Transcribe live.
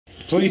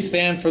Please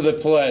stand for the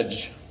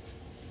pledge.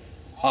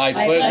 I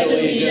pledge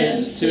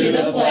allegiance to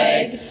the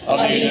flag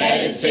of the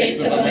United States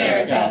of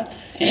America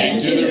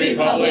and to the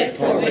republic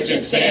for which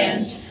it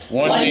stands,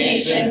 one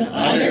nation,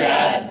 under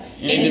God,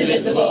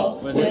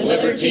 indivisible, with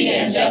liberty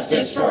and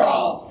justice for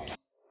all.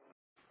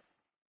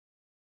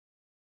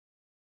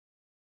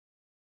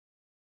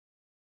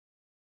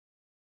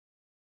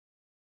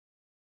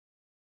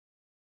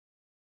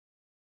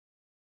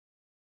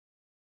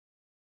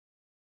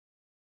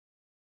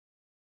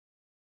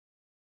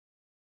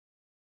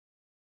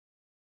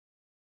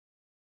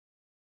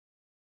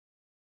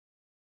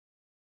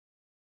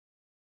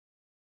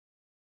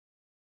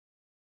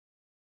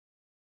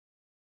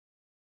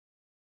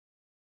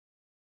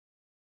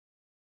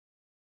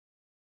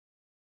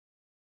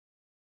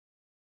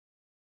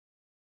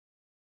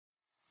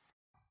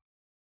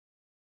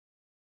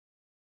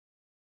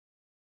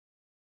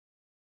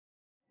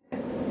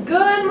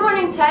 Good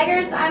morning,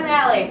 Tigers. I'm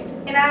Allie.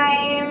 And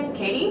I'm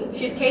Katie.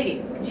 She's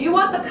Katie. Do you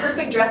want the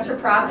perfect dress for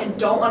prom and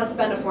don't want to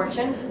spend a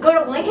fortune? Go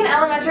to Lincoln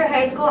Elementary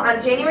High School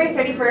on January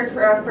 31st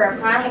for a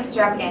prom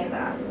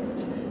extravaganza.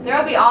 There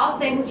will be all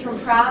things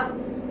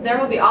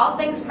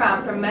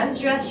prom, from men's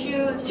dress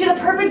shoes to the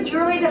perfect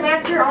jewelry to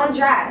match your own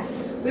dress.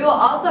 We will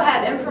also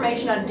have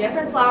information on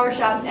different flower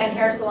shops and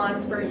hair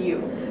salons for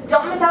you.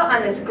 Don't miss out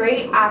on this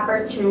great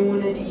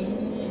opportunity.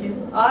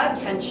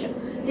 Attention.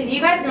 Did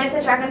you guys miss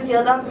the track and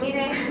field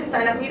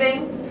sign-up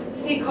meeting?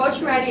 See Coach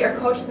Moretti or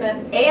Coach Smith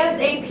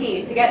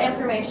ASAP to get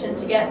information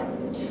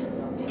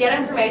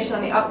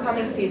on the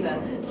upcoming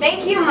season.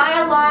 Thank you,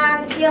 Maya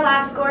Long,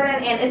 Tia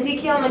Gordon, and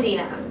Ezekiel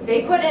Medina.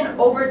 They put in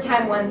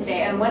overtime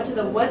Wednesday and went to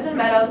the woods and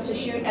meadows to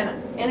shoot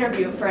an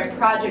interview for a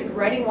project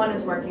Ready One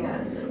is working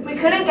on. We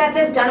couldn't get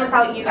this done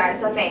without you guys,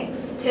 so thanks.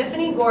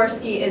 Tiffany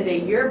Gorski is a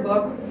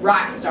yearbook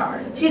rock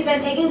star. She's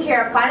been taking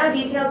care of final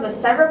details with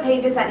several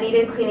pages that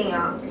needed cleaning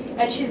up.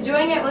 And she's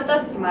doing it with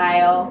a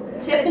smile.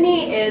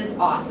 Tiffany is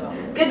awesome.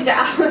 Good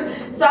job.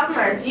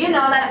 Sophomores, do you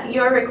know that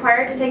you're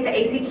required to take the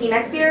ACT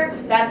next year?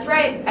 That's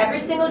right. Every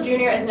single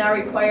junior is now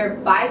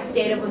required by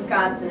state of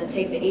Wisconsin to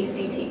take the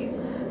ACT.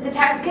 The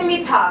test can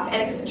be tough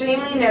and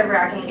extremely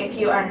nerve-wracking if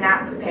you are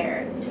not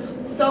prepared.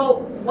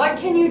 So, what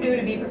can you do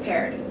to be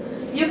prepared?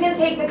 You can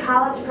take the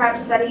College Prep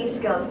Study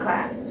Skills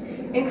class.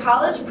 In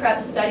College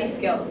Prep Study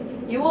Skills,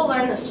 you will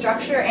learn the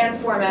structure and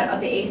format of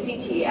the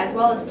ACT, as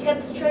well as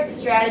tips, tricks,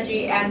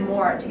 strategy, and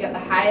more to get the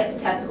highest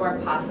test score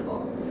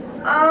possible.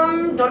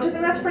 Don't you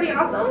think that's pretty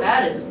awesome?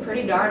 That is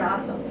pretty darn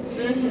awesome.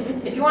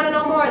 If you want to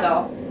know more,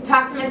 though,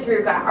 talk to Ms.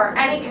 Ruka or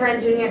any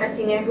current junior or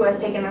senior who has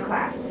taken the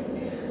class.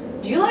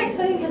 Do you like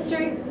studying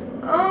history?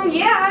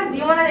 Yeah. Do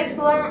you want to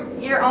explore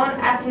your own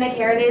ethnic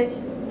heritage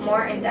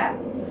more in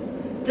depth?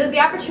 Does the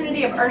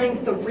opportunity of earning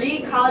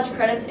 3 college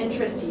credits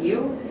interest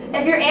you?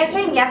 If you're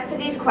answering yes to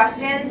these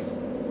questions,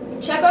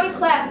 check out a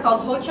class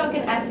called Ho-Chunk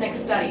Ethnic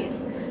Studies.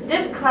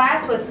 This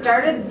class was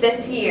started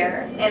this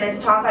year and is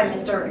taught by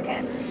Mr.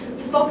 Ricken.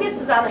 Focus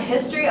is on the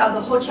history of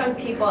the Ho-Chunk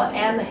people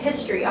and the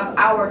history of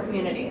our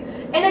community.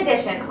 In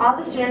addition, all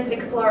the students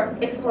explore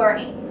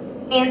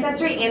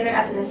ancestry and their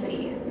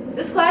ethnicity.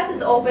 This class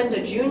is open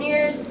to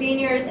juniors,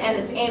 seniors, and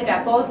is aimed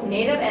at both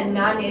Native and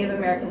non-Native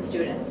American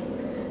students.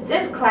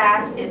 This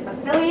class is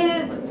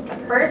affiliated with the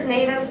First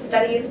Native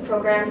Studies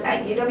programs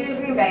at UW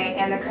Green Bay,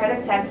 and the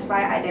credits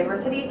satisfy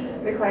diversity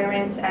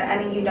requirements at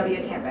any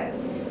UW campus.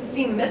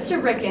 See Mr.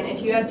 Ricken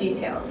if you have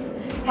details.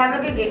 Have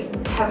a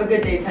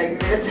good day,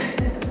 Tigers.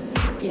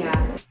 Yeah.